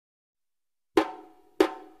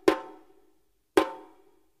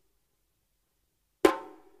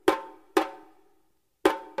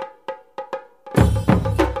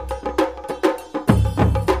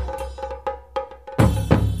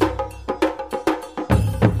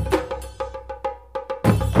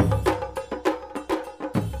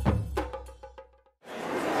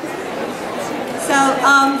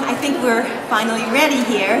we're finally ready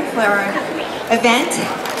here for our event.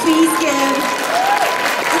 Please give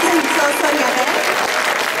Chosho Yabe,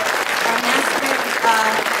 our master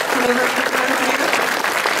calligrapher,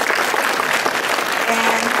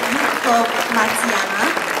 and Yukiko Matsuyama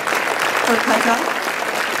for Koto,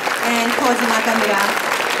 and Koji Nakamura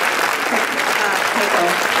for Taiko.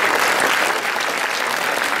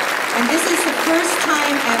 And this is the first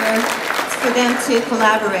time ever for them to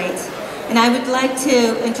collaborate. And I would like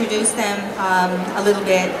to introduce them a little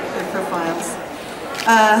bit, their profiles.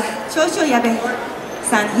 Chosho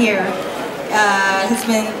Yabe-san here has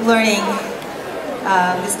been learning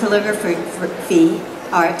this calligraphy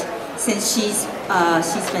art since she's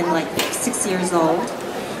been like 6 years old.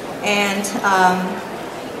 And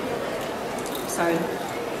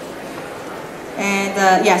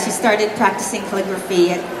yeah, she started practicing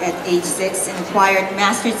calligraphy at age 6 and acquired a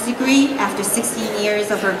master's degree after 16 years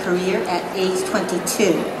of her career at age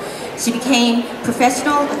 22. She became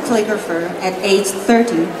professional calligrapher at age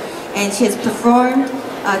 30, and she has performed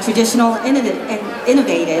traditional and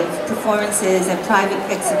innovative performances at private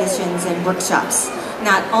exhibitions and workshops,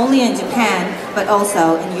 not only in Japan, but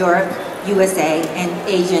also in Europe, USA, and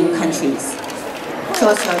Asian countries.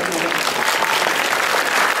 Chosho Yabe.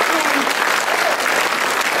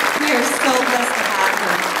 We are so blessed to have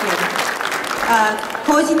her here.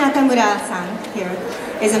 Koji Nakamura-san here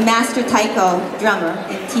is a master Taiko drummer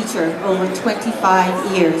and teacher over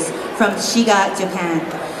 25 years from Shiga, Japan.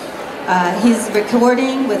 He's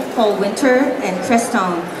recording with Paul Winter and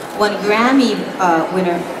Crestone, won Grammy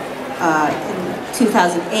winner in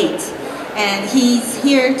 2008. And he's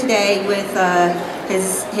here today with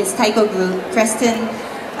his Taiko group, Preston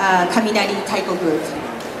Kaminari Taiko group.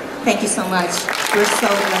 Thank you so much. We're so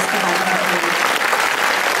blessed to have you here.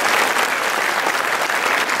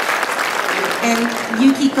 And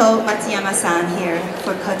Yukiko Matsuyama-san here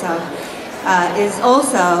for Koto is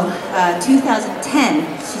also 2010.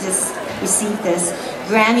 She just received this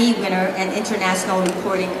Grammy winner and international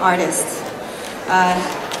recording artist.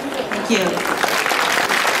 Thank you.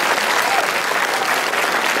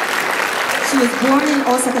 She was born in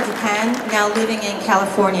Osaka, Japan, now living in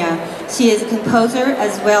California. She is a composer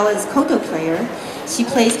as well as koto player. She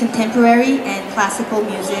plays contemporary and classical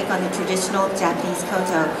music on the traditional Japanese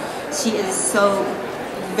koto. She is so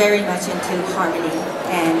very much into harmony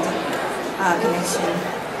and connection.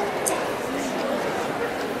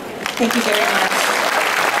 Thank you very much.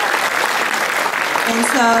 And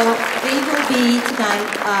so they will be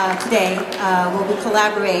today will be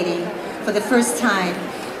collaborating for the first time.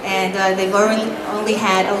 And they've only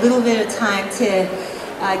had a little bit of time to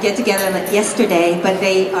get together like yesterday, but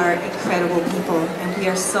they are incredible people, and we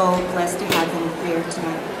are so blessed to have them here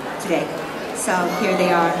today. So here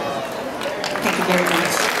they are. Thank you very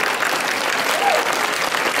much.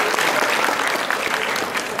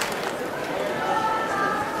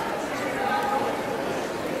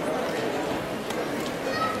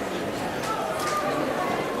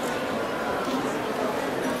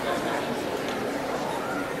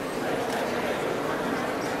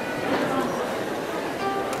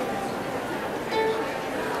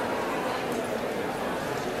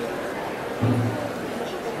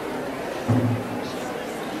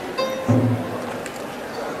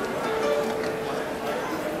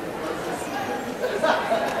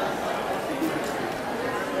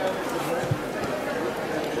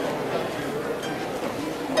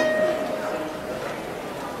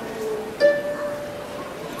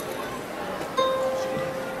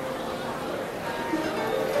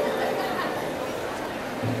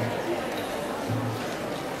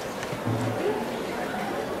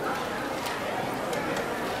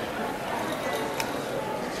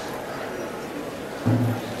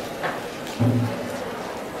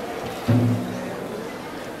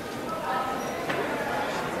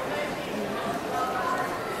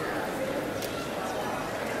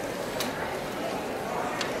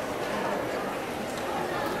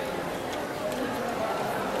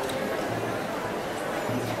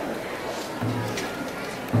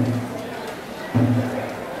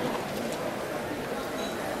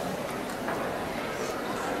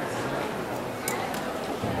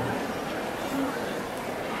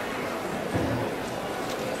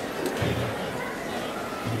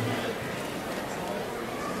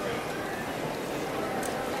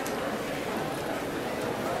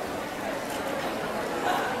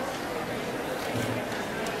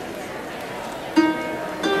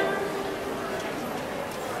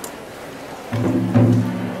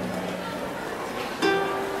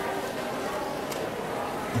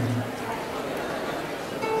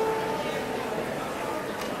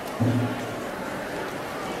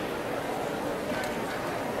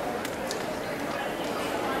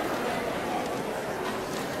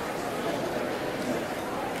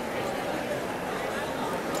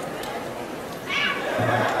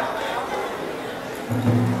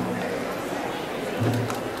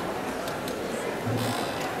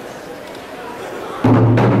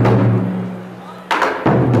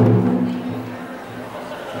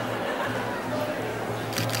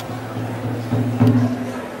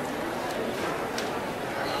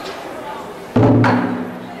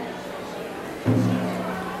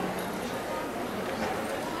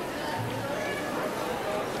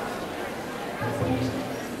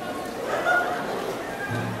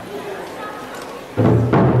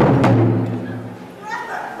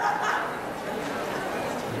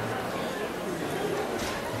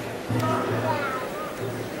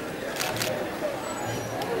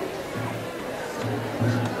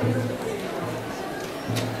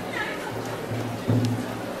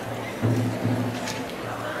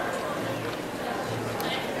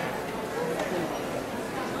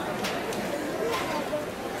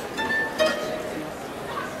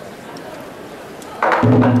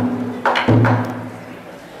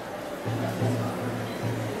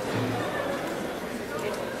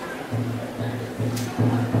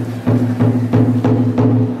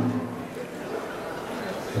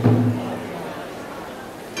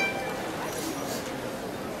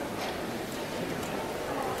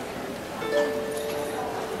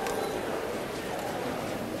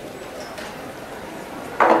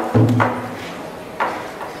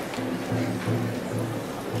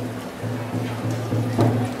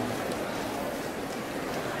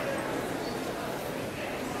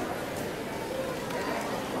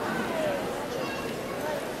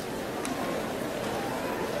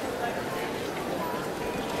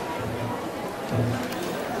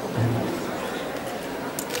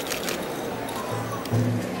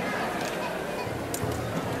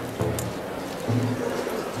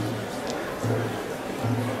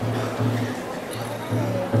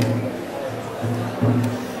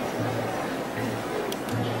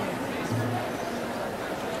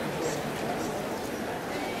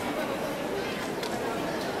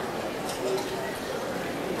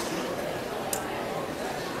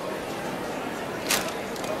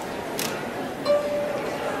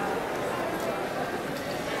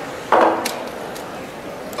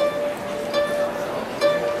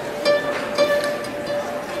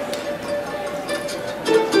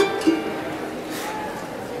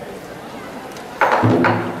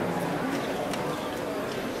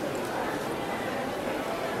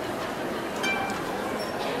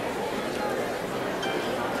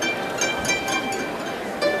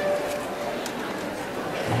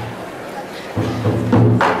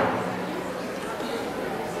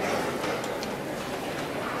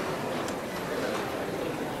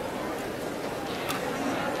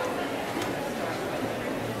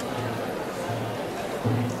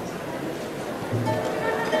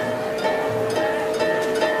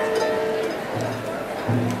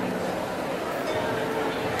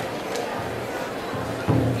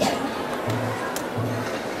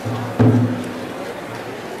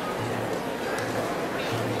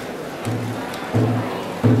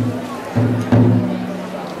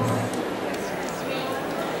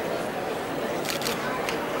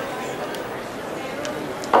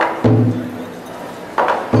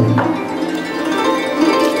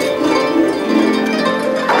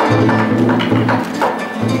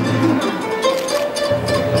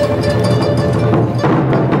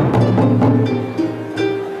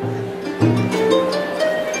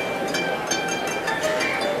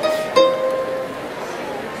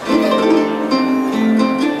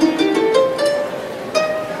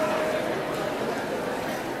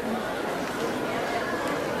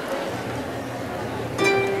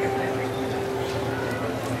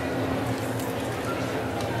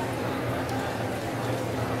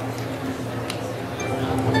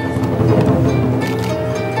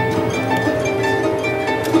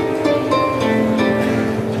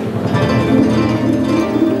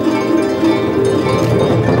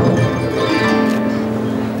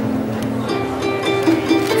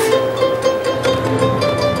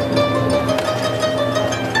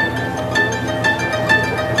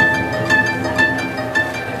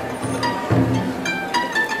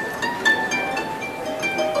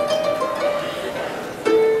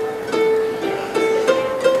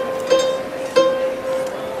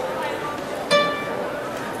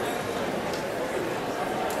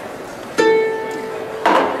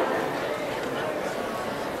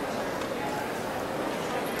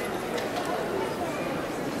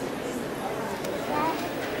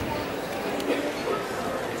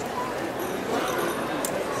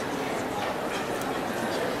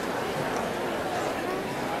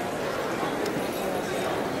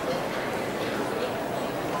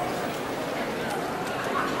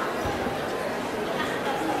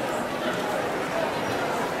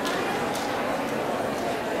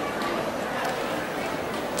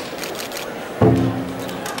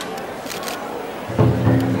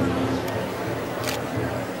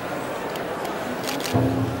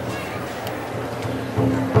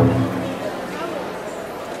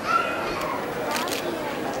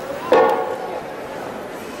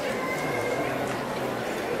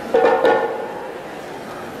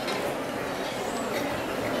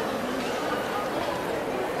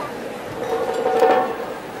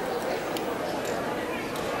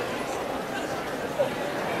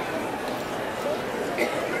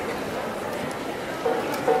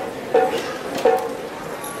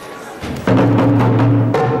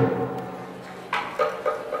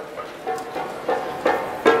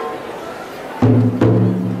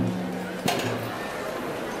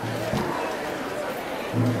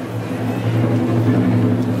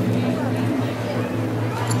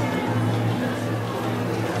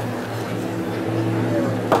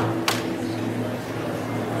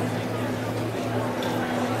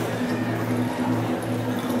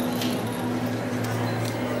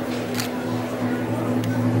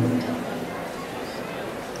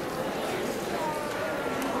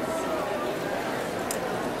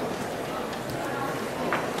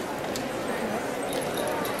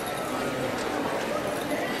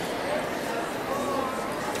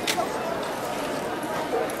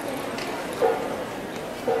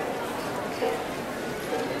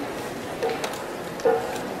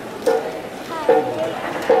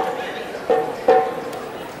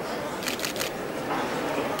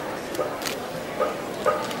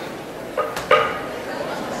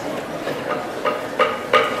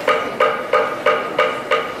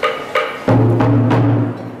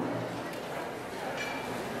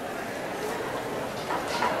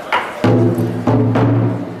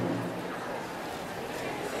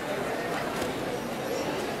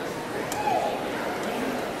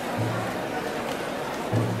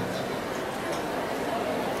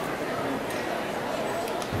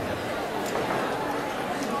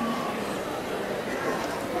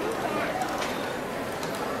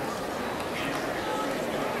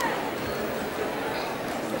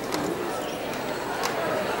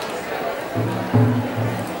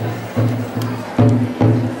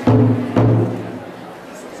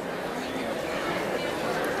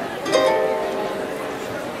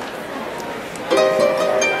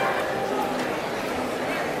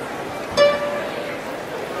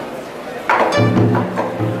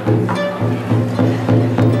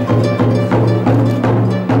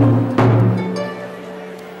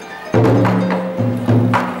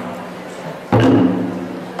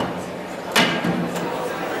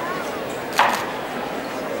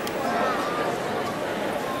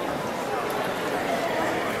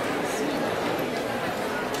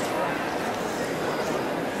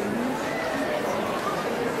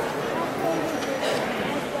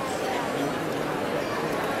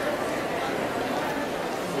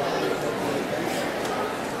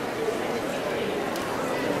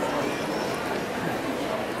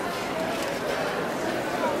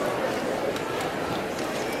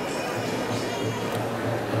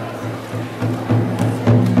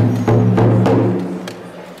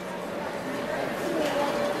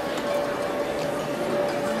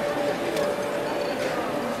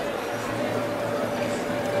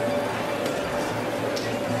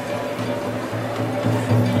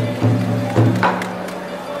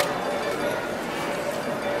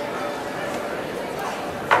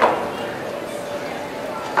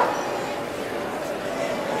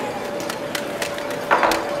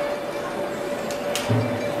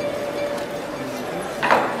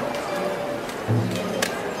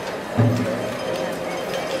 Thank you.